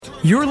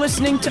You're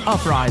listening to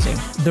Uprising,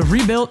 the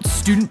Rebuilt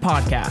Student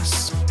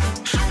Podcast.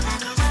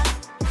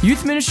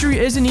 Youth ministry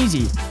isn't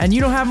easy, and you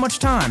don't have much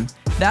time.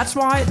 That's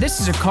why this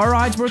is a car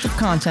ride's worth of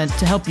content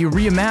to help you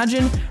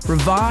reimagine,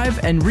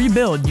 revive, and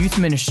rebuild youth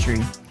ministry.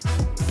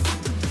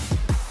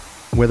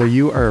 Whether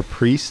you are a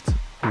priest,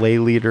 lay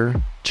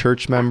leader,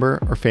 church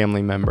member, or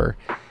family member,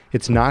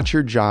 it's not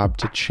your job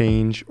to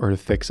change or to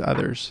fix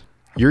others.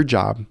 Your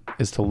job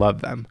is to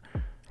love them.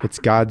 It's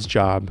God's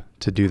job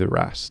to do the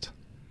rest.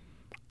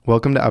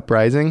 Welcome to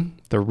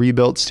Uprising, the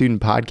Rebuilt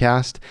Student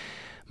Podcast.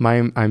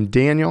 I'm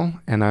Daniel,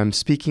 and I'm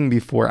speaking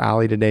before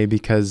Allie today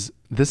because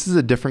this is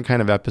a different kind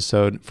of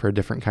episode for a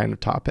different kind of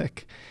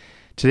topic.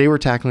 Today we're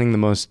tackling the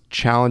most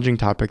challenging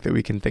topic that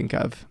we can think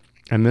of.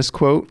 And this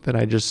quote that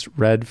I just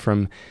read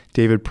from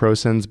David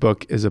Proson's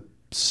book is a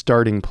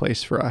starting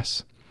place for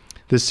us.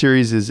 This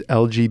series is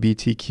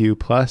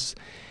LGBTQ+,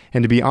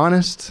 and to be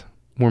honest,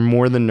 we're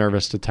more than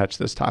nervous to touch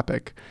this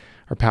topic.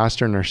 Our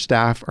pastor and our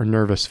staff are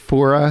nervous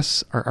for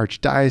us. Our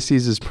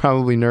archdiocese is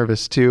probably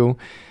nervous too.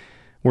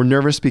 We're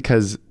nervous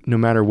because no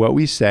matter what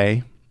we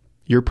say,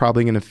 you're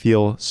probably going to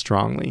feel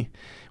strongly.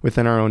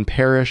 Within our own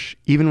parish,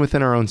 even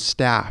within our own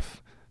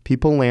staff,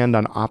 people land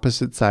on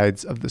opposite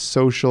sides of the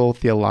social,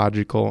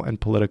 theological, and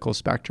political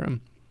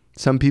spectrum.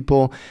 Some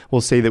people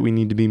will say that we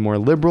need to be more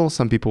liberal.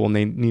 Some people will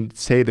need to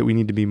say that we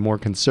need to be more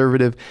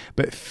conservative,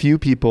 but few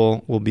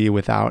people will be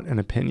without an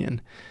opinion.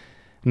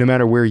 No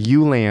matter where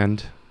you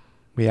land,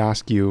 we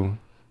ask you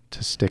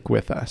to stick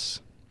with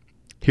us.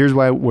 Here's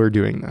why we're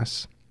doing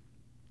this.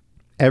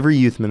 Every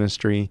youth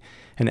ministry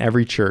and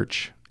every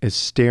church is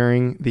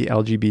staring the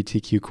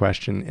LGBTQ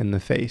question in the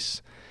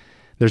face.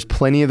 There's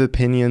plenty of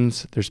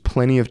opinions, there's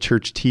plenty of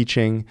church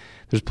teaching,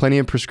 there's plenty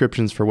of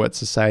prescriptions for what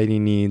society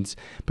needs,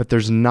 but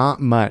there's not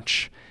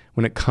much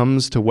when it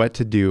comes to what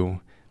to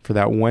do for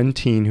that one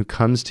teen who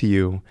comes to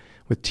you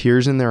with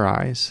tears in their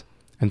eyes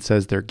and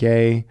says they're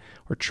gay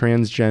or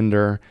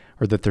transgender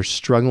or that they're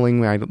struggling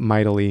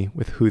mightily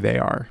with who they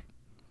are.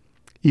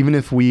 Even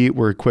if we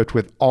were equipped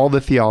with all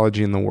the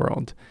theology in the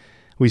world,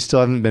 we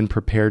still haven't been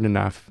prepared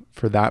enough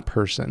for that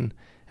person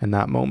and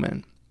that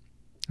moment.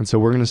 And so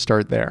we're going to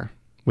start there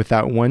with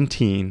that one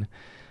teen,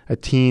 a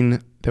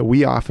teen that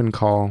we often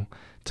call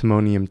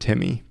Timonium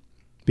Timmy,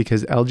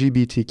 because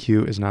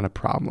LGBTQ is not a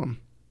problem.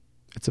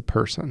 It's a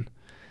person.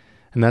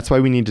 And that's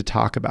why we need to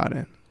talk about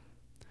it.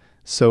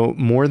 So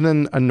more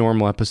than a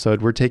normal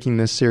episode, we're taking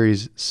this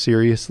series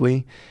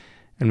seriously,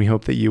 and we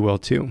hope that you will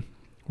too.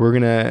 We're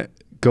going to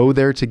go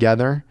there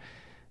together,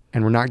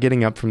 and we're not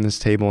getting up from this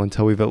table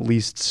until we've at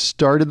least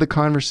started the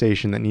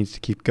conversation that needs to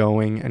keep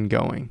going and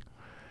going.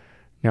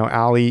 Now,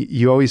 Allie,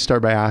 you always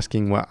start by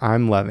asking what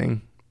I'm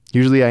loving.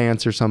 Usually I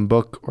answer some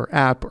book or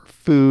app or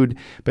food,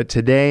 but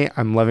today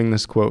I'm loving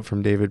this quote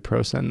from David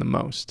Proson the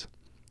most.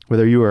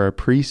 Whether you are a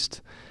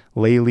priest,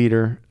 lay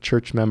leader,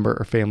 church member,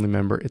 or family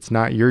member, it's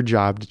not your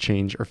job to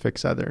change or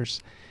fix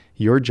others.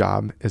 Your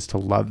job is to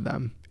love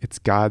them. It's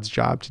God's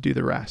job to do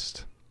the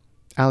rest.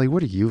 Allie,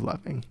 what are you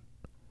loving?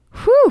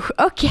 Whew,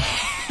 okay.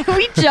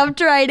 We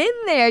jumped right in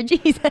there.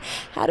 Jeez,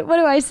 what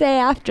do I say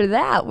after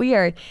that? We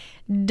are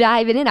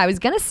diving in. I was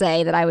going to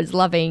say that I was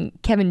loving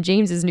Kevin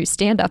James's new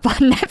stand-up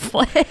on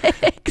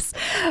Netflix,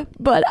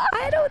 but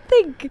I don't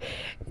think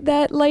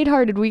that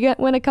lighthearted.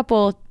 Went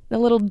a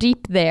little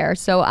deep there.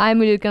 So I'm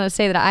going to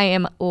say that I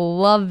am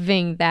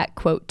loving that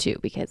quote too,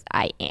 because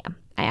I am.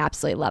 I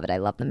absolutely love it. I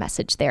love the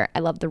message there. I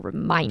love the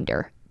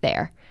reminder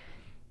there.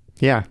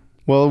 Yeah.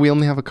 Well, we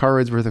only have a car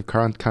ride's worth of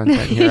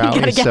content here,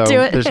 Allie, so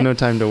there's no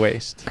time to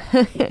waste.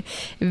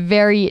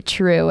 Very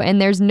true.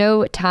 And there's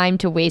no time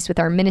to waste with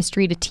our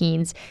ministry to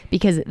teens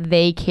because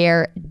they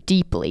care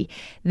deeply.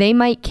 They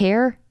might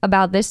care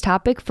about this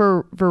topic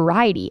for a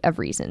variety of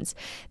reasons.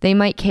 They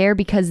might care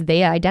because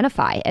they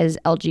identify as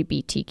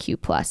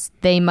LGBTQ+.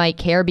 They might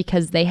care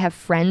because they have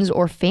friends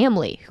or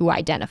family who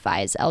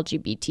identify as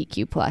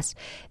LGBTQ+.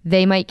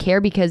 They might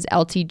care because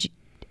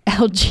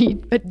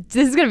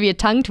this is going to be a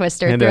tongue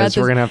twister. It is.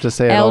 We're going to have to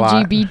say it a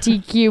lot.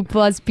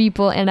 LGBTQ+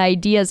 people and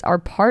ideas are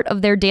part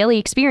of their daily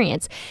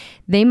experience.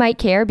 They might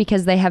care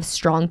because they have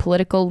strong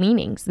political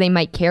leanings. They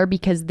might care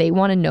because they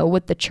want to know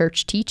what the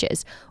church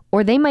teaches.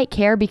 Or they might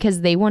care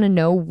because they want to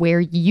know where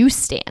you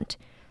stand.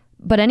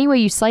 But any way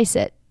you slice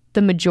it,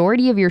 the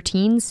majority of your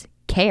teens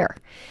care.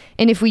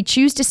 And if we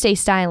choose to stay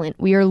silent,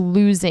 we are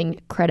losing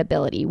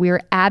credibility. We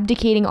are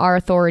abdicating our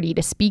authority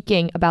to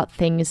speaking about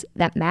things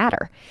that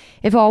matter.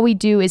 If all we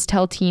do is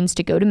tell teens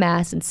to go to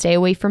mass and stay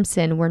away from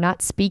sin, we're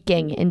not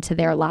speaking into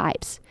their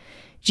lives.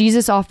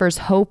 Jesus offers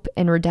hope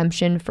and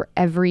redemption for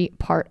every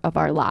part of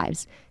our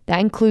lives.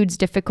 That includes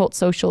difficult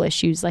social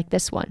issues like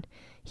this one.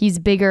 He's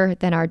bigger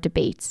than our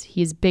debates.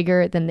 He is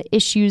bigger than the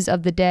issues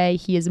of the day.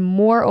 He is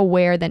more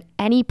aware than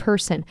any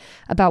person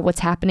about what's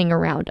happening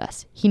around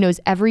us. He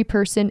knows every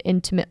person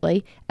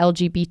intimately,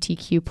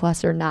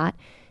 LGBTQ+ or not,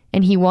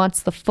 and he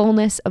wants the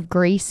fullness of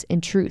grace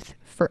and truth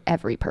for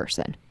every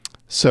person.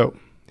 So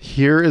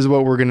here is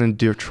what we're going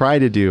to try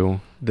to do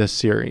this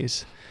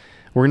series.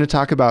 We're going to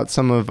talk about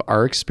some of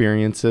our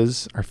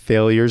experiences, our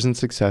failures and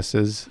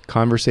successes,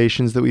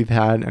 conversations that we've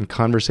had, and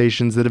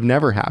conversations that have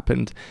never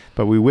happened,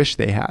 but we wish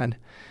they had.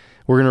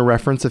 We're going to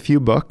reference a few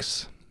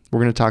books.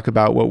 We're going to talk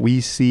about what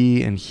we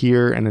see and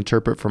hear and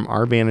interpret from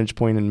our vantage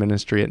point in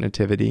ministry at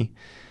Nativity.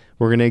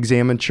 We're going to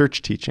examine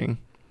church teaching.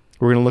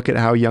 We're going to look at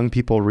how young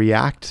people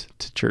react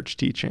to church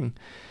teaching.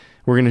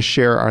 We're going to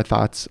share our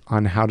thoughts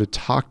on how to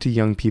talk to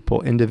young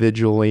people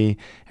individually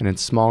and in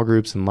small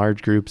groups and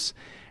large groups.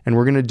 And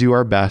we're going to do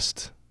our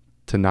best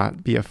to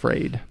not be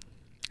afraid.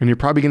 And you're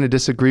probably going to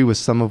disagree with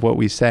some of what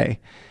we say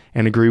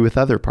and agree with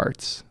other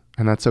parts.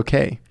 And that's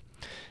okay,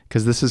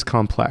 because this is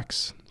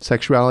complex.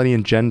 Sexuality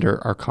and gender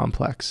are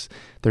complex.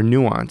 They're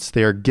nuanced.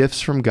 They are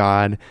gifts from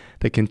God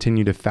that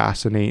continue to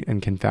fascinate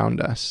and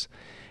confound us.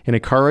 In a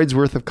car ride's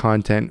worth of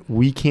content,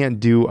 we can't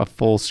do a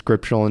full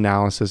scriptural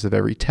analysis of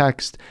every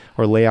text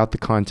or lay out the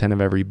content of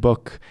every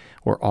book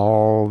or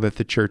all that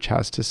the church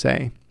has to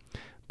say.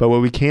 But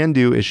what we can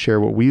do is share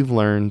what we've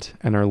learned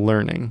and are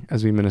learning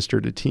as we minister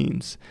to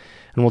teens.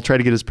 And we'll try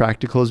to get as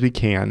practical as we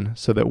can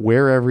so that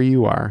wherever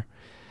you are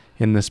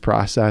in this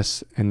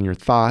process and your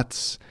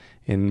thoughts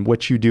in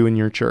what you do in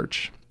your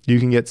church, you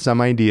can get some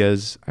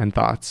ideas and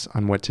thoughts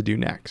on what to do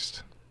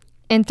next.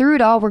 And through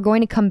it all, we're going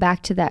to come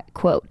back to that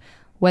quote.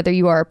 Whether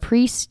you are a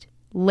priest,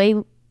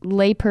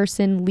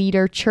 layperson,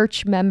 leader,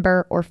 church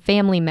member, or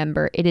family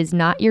member, it is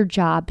not your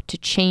job to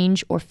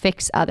change or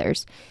fix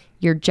others.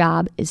 Your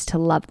job is to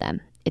love them.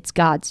 It's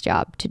God's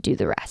job to do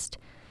the rest.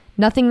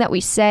 Nothing that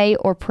we say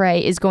or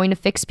pray is going to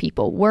fix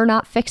people. We're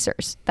not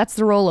fixers. That's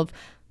the role of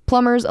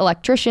plumbers,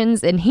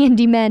 electricians, and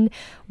handymen.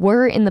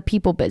 We're in the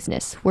people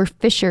business. We're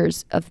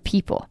fishers of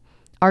people.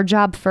 Our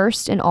job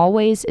first and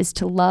always is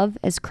to love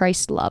as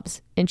Christ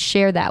loves and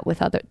share that with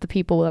the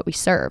people that we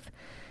serve.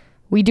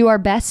 We do our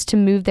best to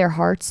move their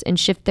hearts and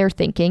shift their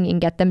thinking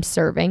and get them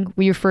serving.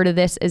 We refer to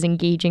this as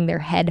engaging their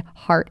head,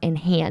 heart, and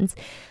hands.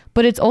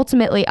 But it's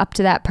ultimately up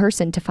to that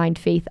person to find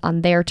faith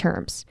on their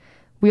terms.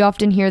 We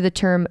often hear the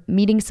term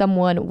meeting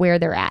someone where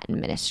they're at in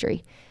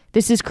ministry.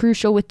 This is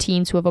crucial with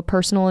teens who have a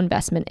personal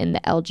investment in the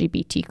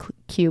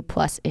LGBTQ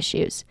plus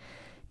issues.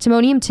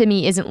 Timonium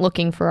Timmy isn't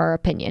looking for our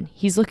opinion.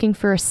 He's looking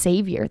for a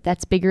savior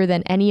that's bigger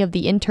than any of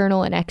the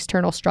internal and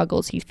external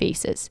struggles he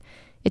faces.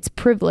 It's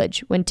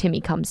privilege when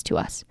Timmy comes to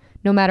us,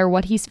 no matter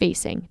what he's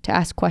facing, to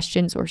ask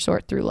questions or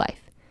sort through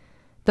life.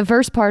 The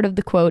first part of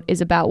the quote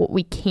is about what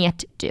we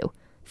can't do.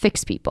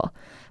 Fix people.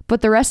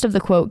 But the rest of the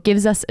quote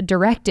gives us a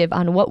directive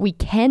on what we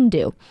can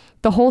do.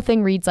 The whole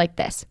thing reads like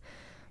this.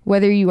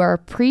 Whether you are a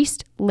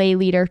priest, lay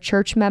leader,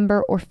 church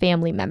member, or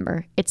family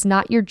member, it's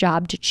not your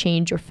job to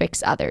change or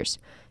fix others.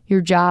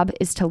 Your job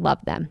is to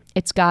love them.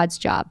 It's God's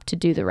job to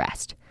do the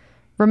rest.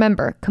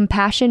 Remember,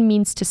 compassion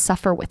means to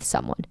suffer with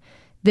someone.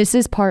 This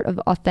is part of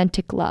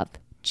authentic love.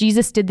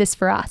 Jesus did this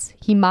for us.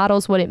 He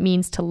models what it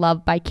means to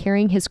love by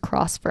carrying his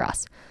cross for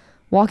us.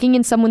 Walking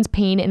in someone's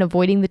pain and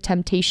avoiding the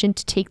temptation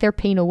to take their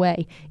pain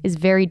away is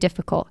very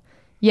difficult.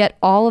 Yet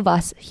all of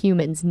us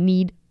humans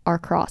need our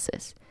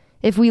crosses.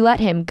 If we let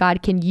him,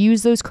 God can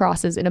use those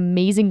crosses in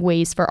amazing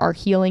ways for our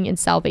healing and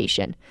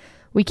salvation.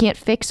 We can't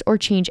fix or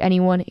change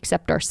anyone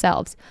except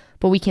ourselves,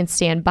 but we can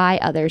stand by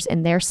others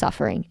in their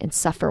suffering and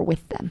suffer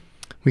with them.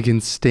 We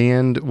can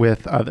stand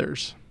with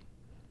others.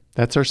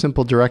 That's our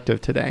simple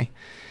directive today.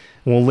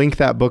 We'll link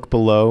that book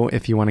below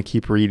if you want to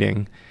keep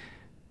reading.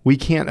 We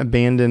can't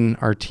abandon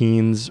our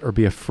teens or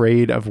be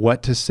afraid of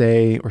what to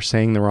say or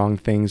saying the wrong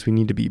things. We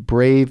need to be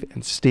brave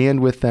and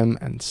stand with them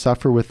and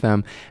suffer with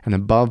them, and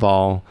above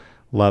all,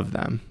 love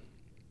them.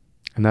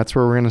 And that's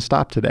where we're going to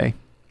stop today.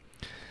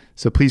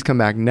 So please come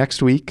back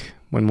next week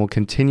when we'll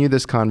continue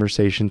this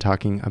conversation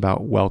talking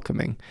about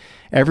welcoming.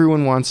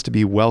 Everyone wants to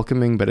be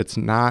welcoming, but it's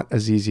not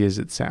as easy as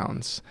it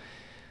sounds.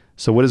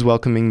 So what does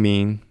welcoming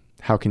mean?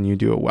 How can you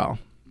do it well?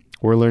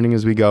 We're learning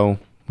as we go.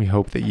 We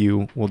hope that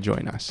you will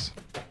join us.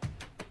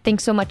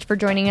 Thanks so much for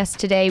joining us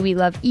today. We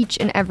love each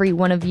and every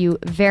one of you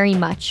very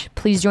much.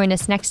 Please join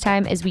us next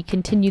time as we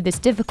continue this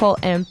difficult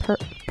and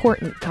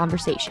important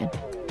conversation.